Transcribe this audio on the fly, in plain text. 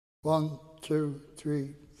1, 2,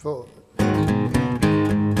 3, 4.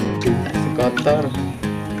 Kotor.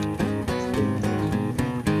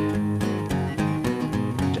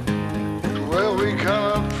 Well, we come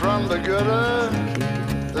up from the gutter,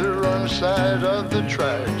 the wrong side of the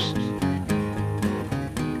tracks.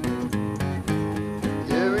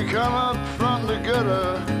 Yeah, we come up from the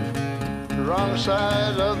gutter, the wrong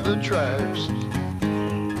side of the tracks.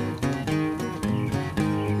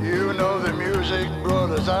 You know the music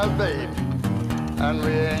brought us out, babe, and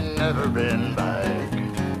we ain't never been back.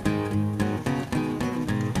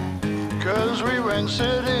 'Cause we went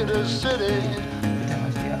city to city,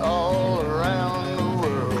 all around the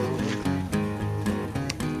world.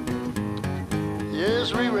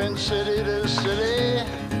 Yes, we went city to city,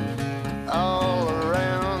 all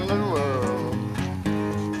around the world.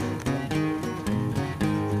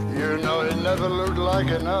 You know it never looked like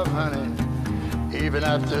enough, honey, even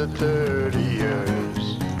after 30 years.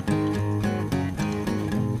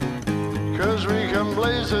 'Cause we come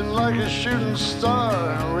blazing like a shooting star,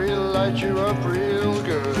 and we light you up real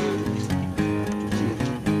good.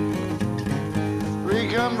 We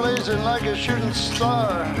come blazing like a shooting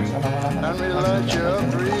star, and we light you up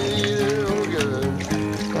real good.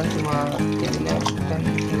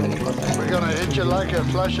 We're gonna hit you like a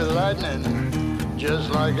flash of lightning, just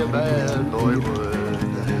like a bad boy would.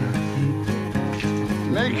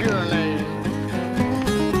 Make your name